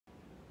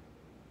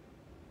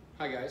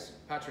Hi guys,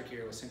 Patrick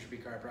here with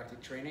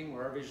Chiropractic Training,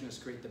 where our vision is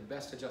to create the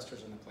best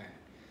adjusters on the planet.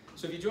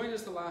 So if you joined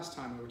us the last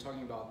time, we were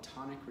talking about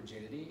tonic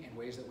rigidity and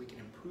ways that we can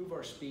improve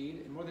our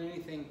speed and more than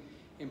anything,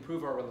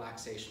 improve our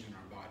relaxation in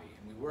our body.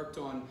 And we worked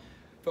on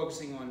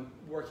focusing on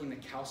working the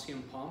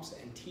calcium pumps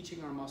and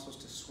teaching our muscles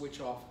to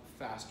switch off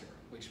faster,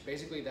 which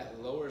basically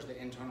that lowers the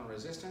internal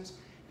resistance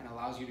and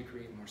allows you to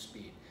create more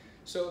speed.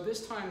 So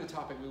this time the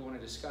topic we want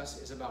to discuss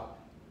is about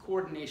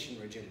coordination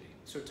rigidity.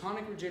 So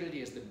tonic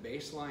rigidity is the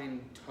baseline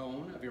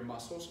tone of your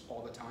muscles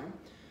all the time.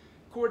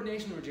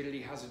 Coordination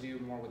rigidity has to do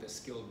more with a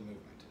skilled movement.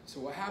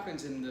 So what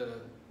happens in the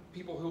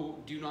people who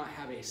do not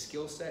have a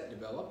skill set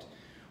developed,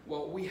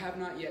 well, we have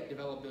not yet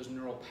developed those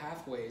neural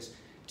pathways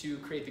to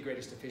create the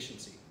greatest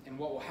efficiency. And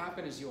what will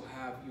happen is you'll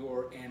have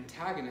your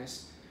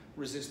antagonist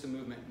resist the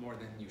movement more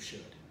than you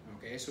should.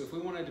 Okay, so if we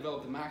want to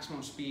develop the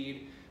maximum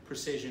speed,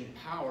 precision,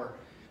 power,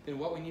 then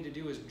what we need to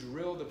do is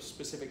drill the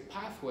specific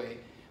pathway,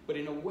 but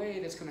in a way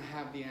that's going to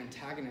have the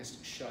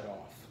antagonist shut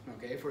off.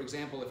 Okay, for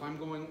example, if I'm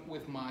going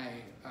with my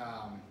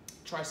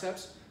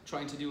triceps,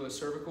 trying to do a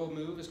cervical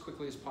move as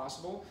quickly as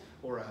possible,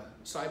 or a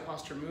side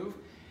posture move,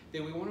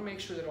 then we want to make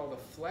sure that all the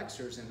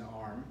flexors in the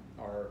arm,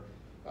 our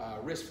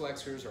wrist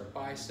flexors, our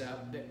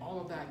bicep, that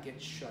all of that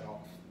gets shut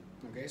off.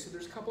 Okay, so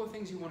there's a couple of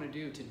things you want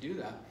to do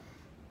that.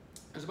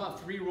 There's about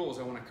 3 rules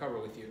I want to cover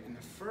with you, and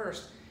the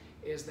first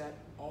is that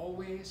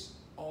always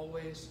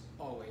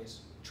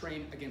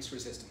train against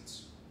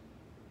resistance.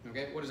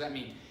 Okay, what does that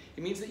mean?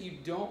 It means that you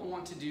don't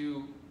want to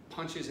do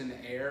punches in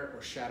the air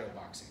or shadow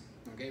boxing.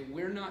 Okay,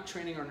 we're not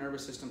training our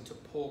nervous system to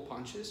pull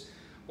punches.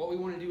 What we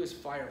want to do is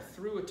fire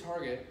through a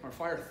target, or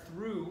fire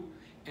through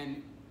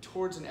and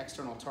towards an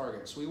external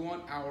target. So we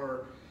want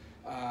our,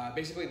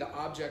 basically the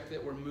object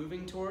that we're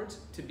moving towards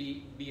to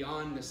be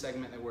beyond the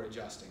segment that we're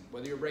adjusting.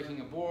 Whether you're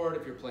breaking a board,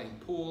 if you're playing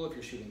pool, if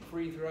you're shooting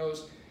free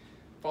throws,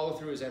 follow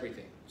through is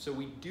everything. So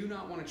we do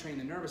not want to train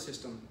the nervous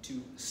system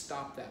to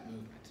stop that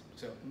movement.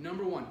 So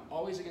number 1,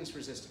 always against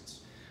resistance.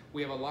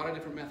 We have a lot of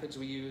different methods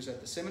we use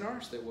at the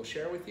seminars that we'll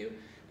share with you,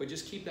 but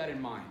just keep that in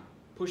mind.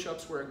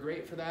 Push-ups work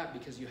great for that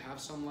because you have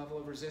some level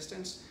of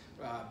resistance.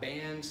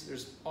 Bands,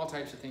 there's all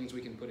types of things we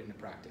can put into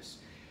practice.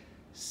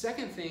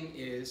 Second thing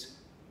is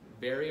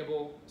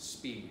variable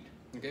speed.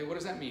 Okay, what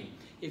does that mean?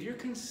 If you're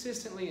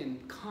consistently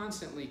and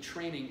constantly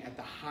training at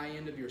the high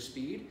end of your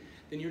speed,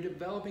 then you're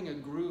developing a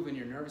groove in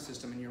your nervous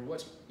system and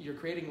you're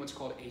creating what's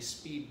called a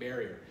speed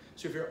barrier.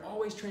 So if you're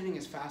always training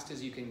as fast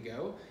as you can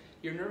go,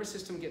 your nervous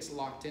system gets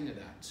locked into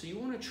that. So you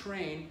want to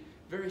train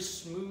very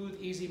smooth,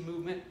 easy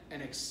movement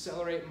and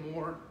accelerate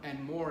more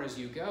and more as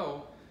you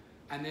go,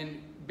 and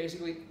then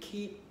basically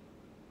keep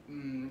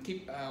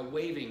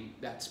waving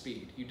that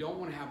speed. You don't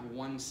want to have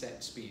one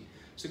set speed.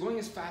 So going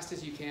as fast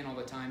as you can all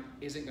the time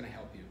isn't going to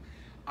help you.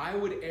 I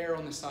would err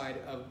on the side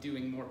of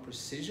doing more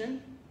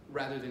precision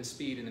rather than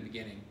speed in the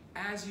beginning.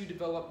 As you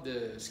develop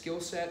the skill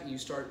set and you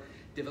start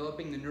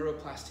developing the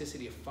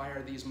neuroplasticity to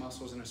fire these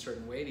muscles in a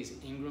certain way, these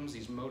engrams,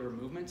 these motor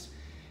movements,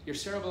 your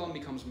cerebellum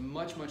becomes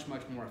much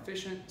more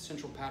efficient.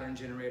 Central pattern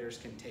generators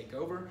can take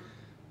over,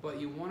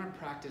 but you want to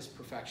practice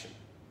perfection.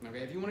 Okay,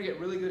 if you want to get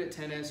really good at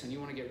tennis and you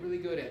want to get really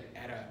good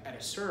at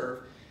a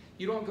serve,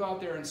 you don't go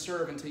out there and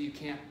serve until you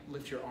can't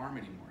lift your arm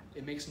anymore.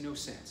 It makes no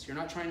sense. You're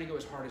not trying to go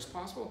as hard as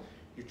possible.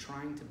 You're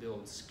trying to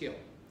build skill.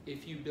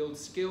 If you build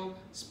skill,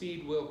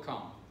 speed will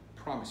come.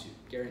 Promise you,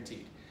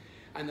 guaranteed.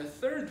 And the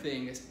third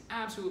thing that's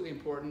absolutely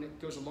important,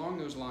 it goes along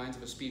those lines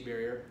of a speed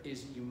barrier,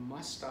 is you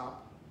must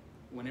stop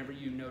whenever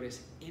you notice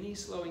any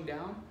slowing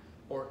down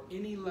or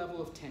any level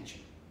of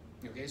tension.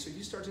 Okay, so if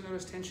you start to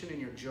notice tension in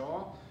your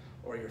jaw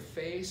or your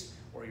face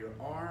or your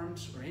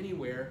arms or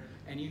anywhere,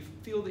 and you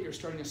feel that you're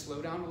starting to slow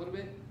down a little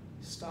bit,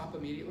 stop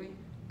immediately,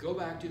 go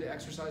back, do the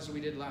exercise that we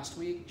did last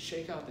week,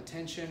 shake out the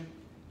tension,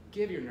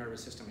 give your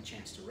nervous system a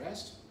chance to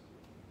rest,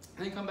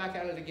 and then come back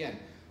at it again.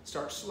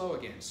 Start slow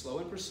again, slow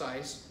and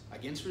precise,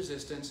 against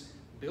resistance,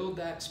 build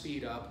that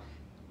speed up,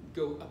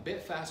 go a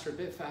bit faster,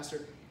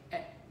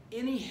 At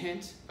any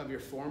hint of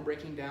your form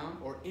breaking down,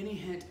 or any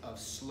hint of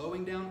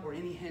slowing down, or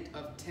any hint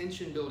of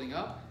tension building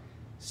up,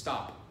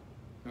 stop,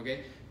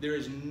 okay? There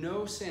is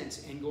no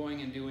sense in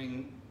going and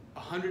doing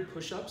 100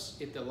 push-ups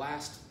if the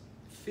last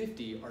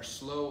 50 are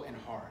slow and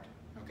hard,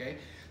 okay?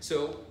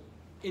 So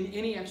in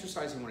any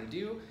exercise you want to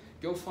do,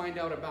 go find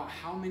out about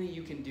how many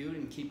you can do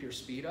and keep your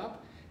speed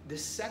up. The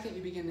second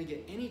you begin to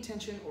get any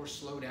tension or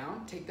slow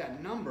down, take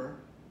that number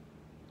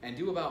and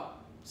do about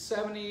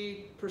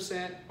 70%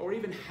 or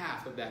even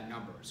half of that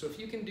number. So if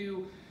you can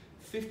do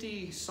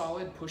 50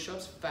 solid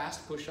push-ups,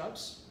 fast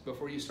push-ups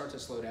before you start to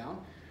slow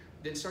down,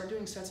 then start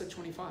doing sets of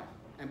 25.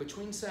 And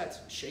between sets,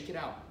 shake it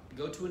out.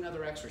 Go to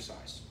another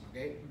exercise,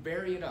 okay?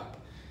 Vary it up.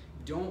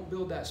 Don't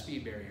build that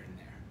speed barrier in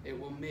there. It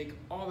will make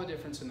all the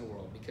difference in the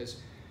world,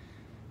 because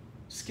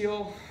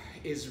skill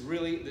is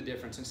really the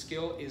difference, and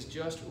skill is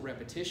just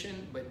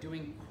repetition, but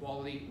doing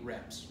quality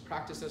reps.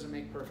 Practice doesn't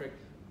make perfect,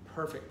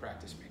 perfect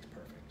practice makes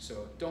perfect.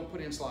 So don't put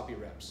in sloppy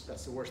reps.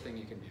 That's the worst thing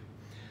you can do.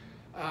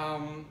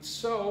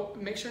 So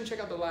make sure and check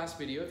out the last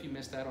video if you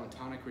missed that on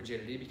tonic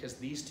rigidity, because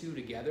these two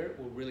together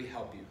will really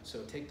help you.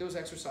 So take those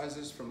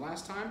exercises from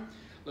last time,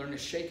 learn to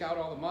shake out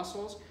all the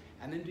muscles,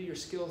 and then do your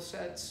skill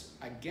sets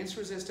against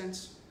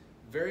resistance,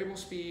 variable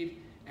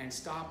speed, and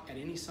stop at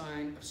any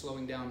sign of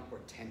slowing down or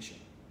tension,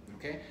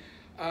 okay?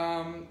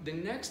 The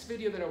next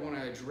video that I want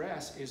to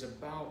address is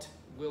about,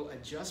 will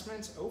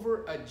adjustments,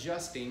 over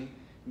adjusting,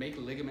 make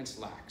ligaments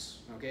lax,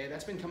 okay?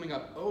 That's been coming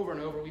up over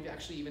and over. We've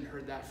actually even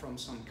heard that from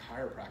some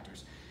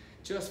chiropractors.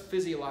 Just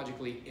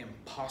physiologically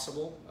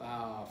impossible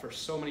for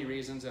so many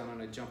reasons. I'm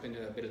gonna jump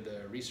into a bit of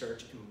the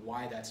research and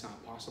why that's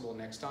not possible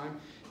next time,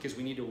 because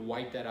we need to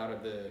wipe that out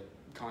of the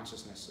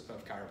consciousness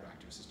of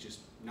chiropractors. It's just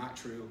not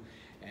true,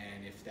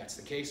 and if that's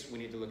the case, we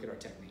need to look at our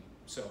technique.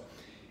 So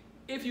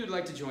if you'd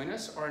like to join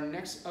us, our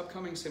next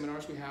upcoming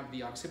seminars, we have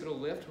the occipital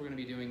lift we're going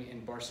to be doing in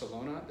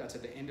Barcelona. That's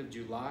at the end of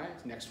July,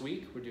 next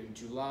week. We're doing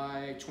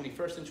July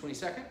 21st and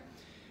 22nd.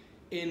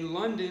 In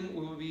London,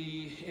 we will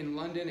be in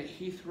London at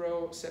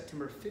Heathrow,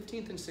 September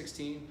 15th and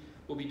 16th.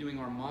 We'll be doing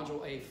our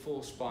Module A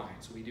full spine.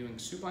 So we'll be doing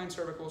supine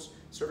cervicals,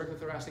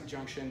 cervicothoracic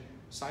junction,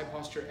 side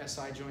posture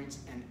SI joints,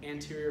 and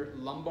anterior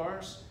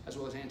lumbars, as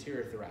well as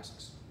anterior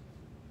thoracics.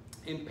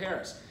 In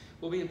Paris,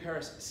 we'll be in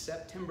Paris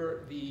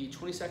September the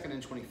 22nd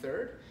and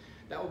 23rd.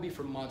 That will be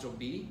for Module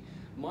B.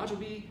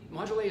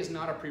 Module A is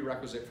not a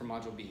prerequisite for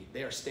Module B.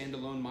 They are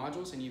standalone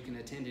modules and you can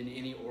attend in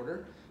any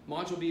order.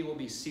 Module B will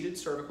be seated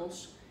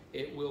cervicals.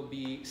 It will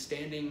be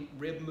standing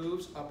rib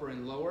moves, upper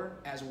and lower,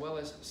 as well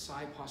as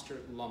side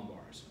posture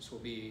lumbars. So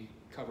we'll be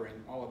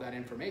covering all of that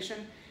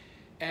information.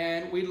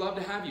 And we'd love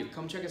to have you.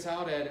 Come check us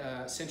out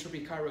at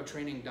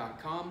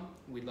centropychirotraining.com.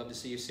 We'd love to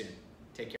see you soon.